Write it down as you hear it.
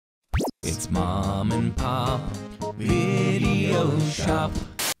It's Mom and Pop Video Shop.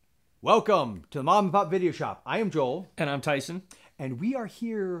 Welcome to the Mom and Pop Video Shop. I am Joel. And I'm Tyson. And we are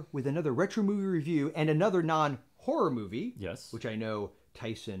here with another retro movie review and another non-horror movie. Yes. Which I know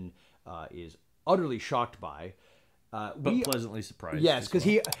Tyson is utterly shocked by. But pleasantly surprised. Yes, because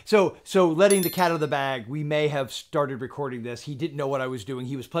well. So letting the cat out of the bag, we may have started recording this. He didn't know what I was doing.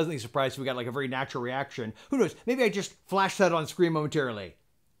 He was pleasantly surprised. So we got like a very natural reaction. Who knows? Maybe I just flashed that on screen momentarily.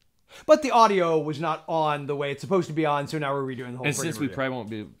 But the audio was not on the way it's supposed to be on, so now we're redoing the whole thing. And since we probably won't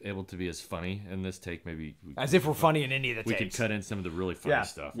be able to be as funny in this take, maybe... As if we're funny in any of the takes. We could cut in some of the really funny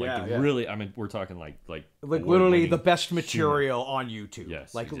stuff. Like really, I mean, we're talking like literally the best material on YouTube.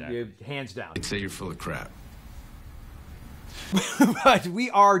 Yes, like exactly. Hands down. I'd say you're full of crap. But we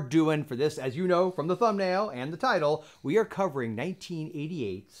are doing, for this, as you know from the thumbnail and the title, we are covering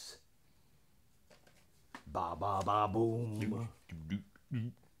 1988's Ba Ba Ba Boom.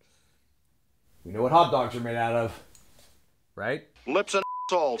 We know what hot dogs are made out of, right? Lips and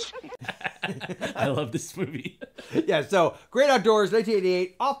assholes. I love this movie. Yeah, so Great Outdoors,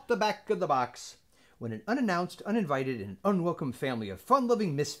 1988, off the back of the box. When an unannounced, uninvited, and unwelcome family of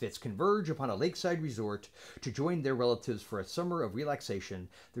fun-loving misfits converge upon a lakeside resort to join their relatives for a summer of relaxation,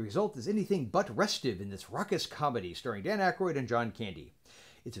 the result is anything but restive in this raucous comedy starring Dan Aykroyd and John Candy.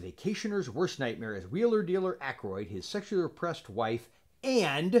 It's a vacationer's worst nightmare as wheeler dealer Aykroyd, his sexually repressed wife,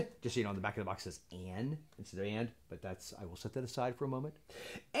 and, just so you know, on the back of the box says "and" instead of "and," but that's, I will set that aside for a moment,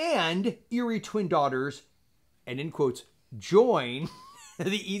 and eerie twin daughters, and in quotes, join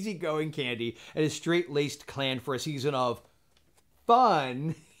the easygoing Candy and his straight-laced clan for a season of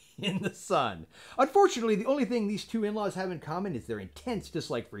fun in the sun. Unfortunately, the only thing these two in-laws have in common is their intense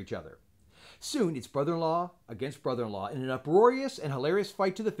dislike for each other. Soon, it's brother-in-law against brother-in-law in an uproarious and hilarious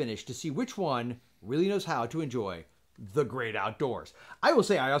fight to the finish to see which one really knows how to enjoy the great outdoors. I will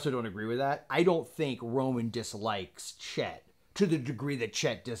say I also don't agree with that. I don't think Roman dislikes Chet to the degree that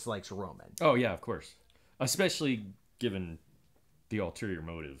Chet dislikes Roman. Oh, yeah, of course. Especially given the ulterior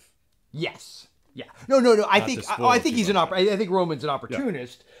motive. Yes. Yeah. No. I think he's I think Roman's an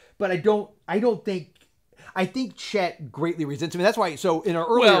opportunist, but I don't think. I think Chet greatly resents him. And that's why. So in our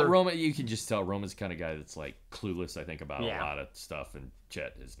earlier, well, Roman, you can just tell Roman's the kind of guy that's like clueless. I think about a lot of stuff, and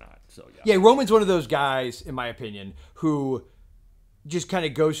Chet is not. So yeah. Yeah, Roman's one of those guys, in my opinion, who just kind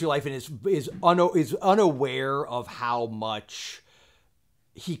of goes through life and is unaware of how much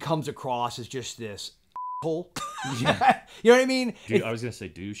he comes across as just this asshole. Yeah. You know what I mean? I was gonna say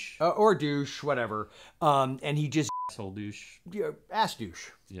douche or douche, whatever. And he just asshole douche, ass douche.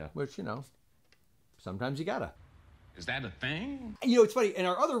 Yeah, which sometimes you gotta. Is that a thing? It's funny. In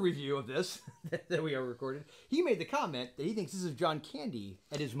our other review of this that we have recorded, he made the comment that he thinks this is John Candy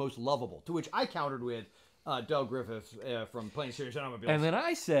at his most lovable. To which I countered with Del Griffith from Planes, Trains, and Automobiles. And then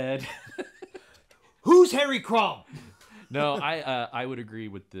I said, "Who's Harry Crumb?" No, I would agree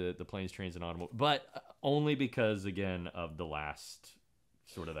with the Planes, Trains, and Automobiles, but only because again of the last.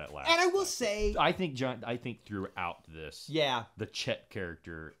 Sort of that last. And I will say, I think throughout this, the Chet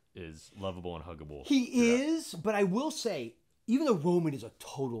character is lovable and huggable. He is, but I will say, even though Roman is a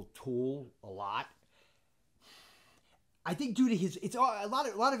total tool a lot, I think due to his, a lot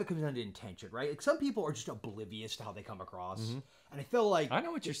of it comes down to intention, right? Like some people are just oblivious to how they come across, and I feel like I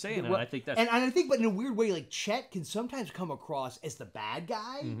know what you're saying, and I think that's and I think, but in a weird way, like Chet can sometimes come across as the bad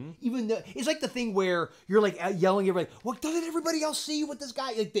guy, even though it's like the thing where you're like yelling at everybody, "Well, doesn't everybody else see what this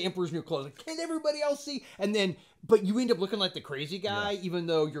guy like the Emperor's New Clothes? Like, can't everybody else see?" And then, but you end up looking like the crazy guy, even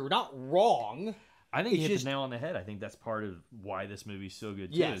though you're not wrong. I think you hit the nail on the head. I think that's part of why this movie's so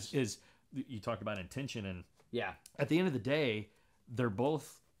good too. Yes. Is you talked about intention and. Yeah. At the end of the day, they're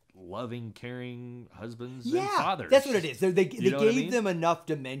both loving, caring husbands and fathers. That's what it is. They gave them enough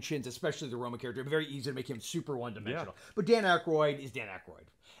dimensions, especially the Roman character. It's very easy to make him super one-dimensional. Yeah. But Dan Aykroyd is Dan Aykroyd.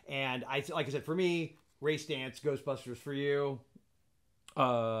 And like I said, for me, Race Dance, Ghostbusters. For you?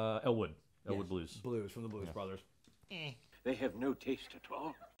 Elwood. Elwood Blues. Blues from the Blues Brothers. They have no taste at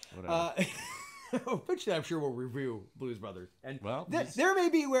all. Which I'm sure we'll review Blues Brothers. And well, there may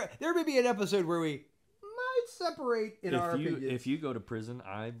be an episode where we separate in our opinions. If you go to prison,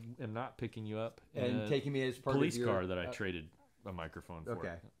 I am not picking you up and taking me as part police of your car that I traded a microphone for.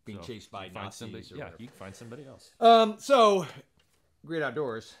 Okay, being chased by Nazis. You can find somebody else. So Great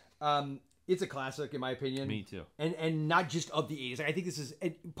Outdoors. It's a classic in my opinion. Me too. And not just of the 80s. I think this is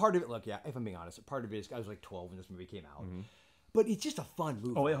part of it. Look, if I'm being honest, part of it is I was like 12 when this movie came out. But it's just a fun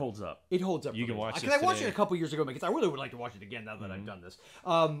movie. Oh, it holds up. It holds up. You can watch it. Because I watched it a couple years ago because I really would like to watch it again now that I've done this.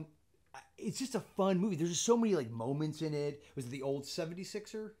 it's just a fun movie. There's just so many like moments in it. Was it the old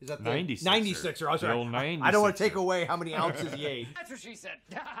 76er? Is that the 96er? 96er. I was The old right. I don't want to 96er. take away how many ounces he ate. That's what she said.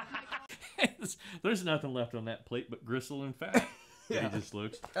 There's nothing left on that plate but gristle and fat. Yeah. He just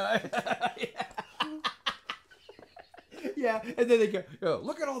looks. Yeah, and then they go, oh,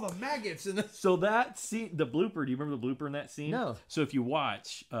 look at all the maggots in this. So that scene, the blooper. Do you remember the blooper in that scene? No. So if you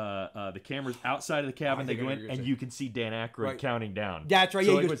watch, the cameras outside of the cabin, they think I go know in, what you're and saying. you can see Dan Aykroyd Right. counting down. That's right.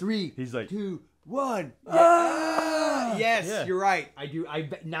 So Yeah, like he goes when- 3, He's like, 2, 1. Yes, Yeah. you're right. I do.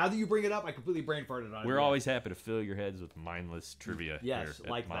 Now that you bring it up, I completely brain farted on it. we're Yeah. always happy to fill your heads with mindless trivia. Yes, here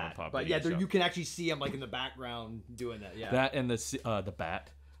at like Mom and that. Pop But Video yeah, there, Show. you can actually see him like in the background doing that. Yeah. That and the bat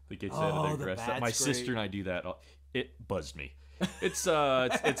that gets out Oh, of the their dress. bat's My great. sister and I do that. It buzzed me. It's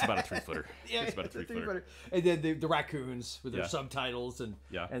about a 3-footer. Yeah, It's about a the 3-footer. And then the raccoons with their Yeah. subtitles and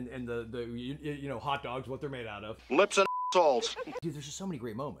Yeah. and the hot dogs, what they're made out of. Lips and assholes. Dude, there's just so many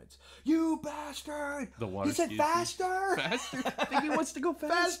great moments. You bastard! The water He said ski- faster. Faster? I think he wants to go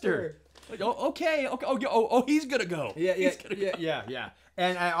faster. Faster. Like, okay. Oh, he's gonna go. Yeah, He's gonna go. yeah.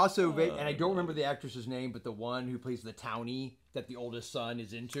 And I also and I don't remember the actress's name, but the one who plays the townie that the oldest son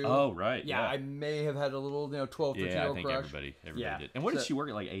is into. Oh, right. Yeah, I may have had a little 12, 13 year Yeah, I old think crush. everybody Yeah. did. And what did So- she work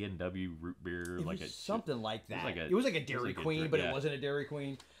at? Like A&W root beer, It like was a something like that. like a- It was like a it was Dairy like a Queen, drink, but yeah. it wasn't a Dairy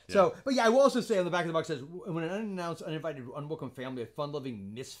Queen. So, but yeah, I will also say on the back of the box says, when an unannounced, uninvited, unwelcome family of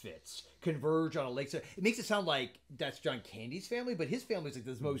fun-loving misfits converge on a lakeside. It makes it sound like that's John Candy's family, but his family's like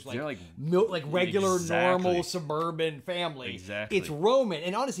this most They're like like- regular, Exactly. normal suburban family. Exactly. It's Roman,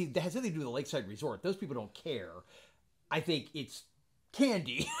 and honestly, that has nothing to do with the lakeside resort. Those people don't care. I think it's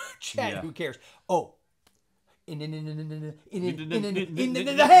Candy, Chad, Yeah. who cares? Oh. In the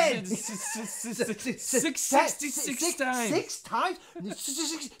head. 666 times. 6 times.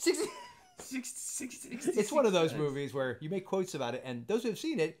 It's one of those movies where you make quotes about it, and those who have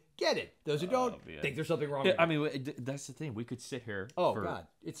seen it get it. Those who don't man. think there's something wrong. Yeah, with I it. mean, that's the thing. We could sit here. Oh for God,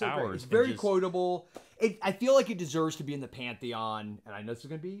 it's so great. hours It's and very just- quotable. I feel like it deserves to be in the pantheon, and I know this is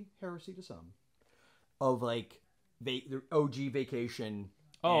going to be heresy to some, of like the OG Vacation.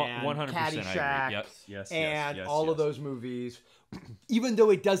 Oh, and 100%. I agree. Caddyshack, Yes. and yes, all of yes. those movies, even though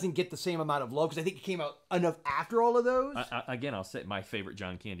it doesn't get the same amount of love, because I think it came out enough after all of those. Again, I'll say my favorite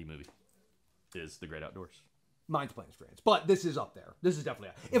John Candy movie is The Great Outdoors. Mine's Planes, Trains, but this is up there. This is definitely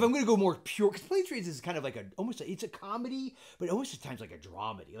up. If I'm going to go more pure, because Planes, Trains is kind of like it's a comedy, but almost at times like a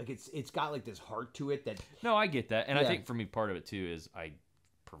dramedy. Like it's got like this heart to it that. No, I get that, and I Yeah. think for me, part of it too is I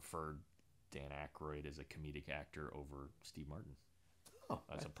preferred Dan Aykroyd as a comedic actor over Steve Martin. Oh,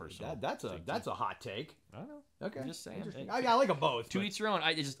 That's a personal. That's thing, a too. hot take. I don't know. Okay, I'm just saying. Interesting. I like them both. To but- each their own.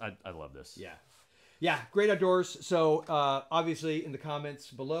 I love this. Yeah, Great Outdoors. So obviously in the comments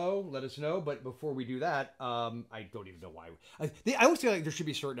below, let us know. But before we do that, I don't even know why. I always feel like there should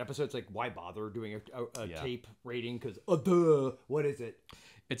be certain episodes like why bother doing a Yeah. tape rating because what is it?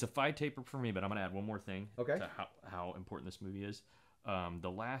 It's a 5 taper for me, but I'm gonna add one more thing. Okay. To how important this movie is. The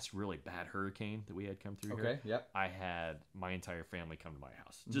last really bad hurricane that we had come through Okay, here. yep. I had my entire family come to my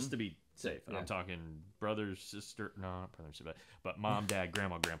house just to be safe. And Yeah. I'm talking brothers, sister, no, not brothers, but mom, dad,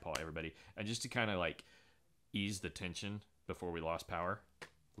 grandma, grandpa, everybody, and just to kind of like ease the tension before we lost power,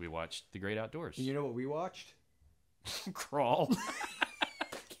 we watched The Great Outdoors. You know what we watched? Crawl.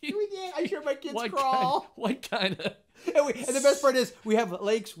 We did. I hear my kids What crawl. What kind of? And the best part is we have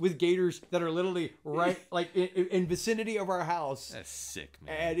lakes with gators that are literally right like in vicinity of our house. That's sick,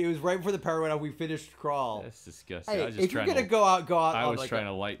 man. And it was right before the power went out. We finished crawl. That's disgusting. Hey, I was just if you're trying gonna to go out. I on was like trying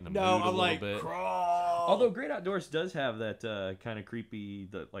to lighten the mood no, a I'm little like bit. crawl. Although Great Outdoors does have that kind of creepy,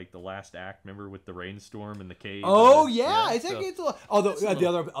 the last act. Remember with the rainstorm and the cave. Oh and yeah, it's so- like it's a, although it's a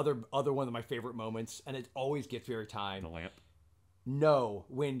the other one of my favorite moments, and it always gets me every time. the lamp. No,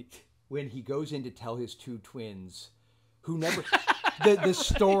 when he goes in to tell his 2 twins, who never the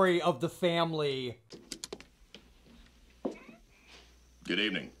story of the family. Good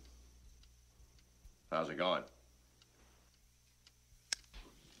evening. How's it going?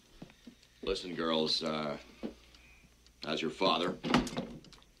 Listen, girls, as your father,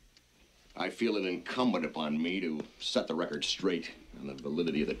 I feel it incumbent upon me to set the record straight on the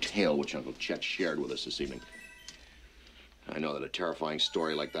validity of the tale which Uncle Chet shared with us this evening. I know that a terrifying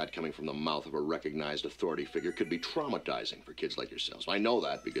story like that coming from the mouth of a recognized authority figure could be traumatizing for kids like yourselves. I know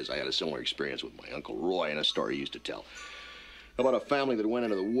that because I had a similar experience with my Uncle Roy and a story he used to tell about a family that went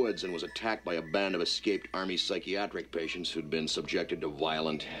into the woods and was attacked by a band of escaped Army psychiatric patients who'd been subjected to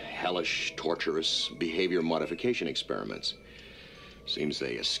violent, hellish, torturous behavior modification experiments. Seems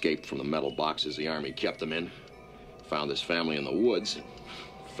they escaped from the metal boxes the Army kept them in, found this family in the woods, and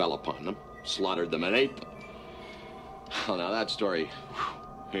fell upon them, slaughtered them, and ate them. Oh, now that story,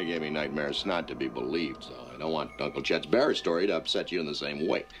 You gave me nightmares not to be believed, so I don't want Uncle Chet's bear story to upset you in the same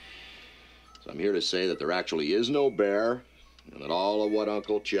way. So I'm here to say that there actually is no bear, and that all of what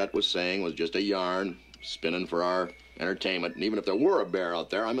Uncle Chet was saying was just a yarn, spinning for our entertainment. And even if there were a bear out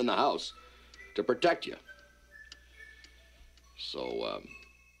there, I'm in the house to protect you. So,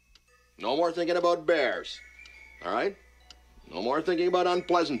 no more thinking about bears, all right? No more thinking about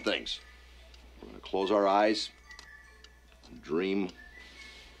unpleasant things. We're going to close our eyes and dream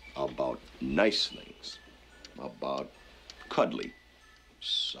about nice things, about cuddly,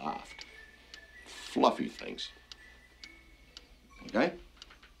 soft, fluffy things. Okay?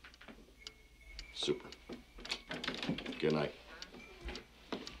 Super. Good night.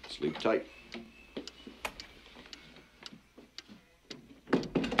 Sleep tight.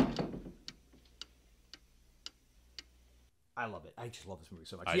 I love it. I just love this movie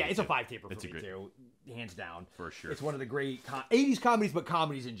so much. I Yeah, do it's a too. 5-taper for It's a me great- too, hands down. For sure. It's one of the great 80s comedies, but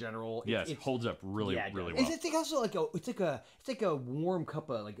comedies in general. Yes, It's holds up really, yeah, it really does. well. It's like also like a warm cup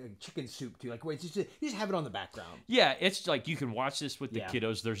of like a chicken soup too. Like where it's just you just have it on the background. Yeah, it's like you can watch this with the Yeah.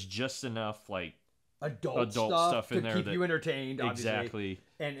 kiddos. There's just enough like Adult stuff in to there keep that- you entertained. Obviously. exactly.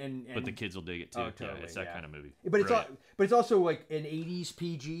 And But the kids will dig it too. Oh, totally, yeah, it's that yeah. kind of movie. But Brilliant. it's also like an 80s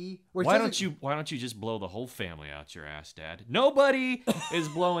PG. Where it Why says don't you just blow the whole family out your ass, Dad? Nobody is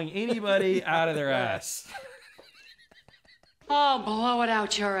blowing anybody out of their ass. Oh, blow it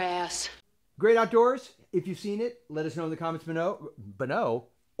out your ass. Great Outdoors. If you've seen it, let us know in the comments below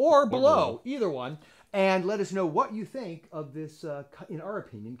or below, either one, and let us know what you think of this, in our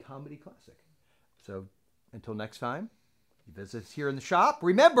opinion, comedy classic. So until next time, you visit us here in the shop.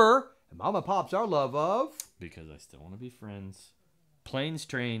 Remember, Mama Pop's our love of Because I still want to be friends. Planes,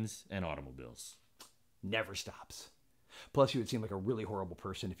 trains, and automobiles. never stops. Plus, you would seem like a really horrible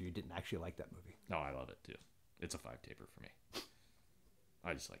person if you didn't actually like that movie. No, I love it too. It's a 5-taper for me.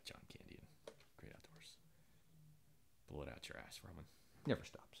 I just like John Candy and Great Outdoors. Blow it out your ass, Roman. Never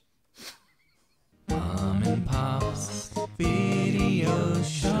stops. Mom and Pop's Video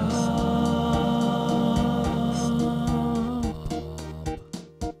Shop.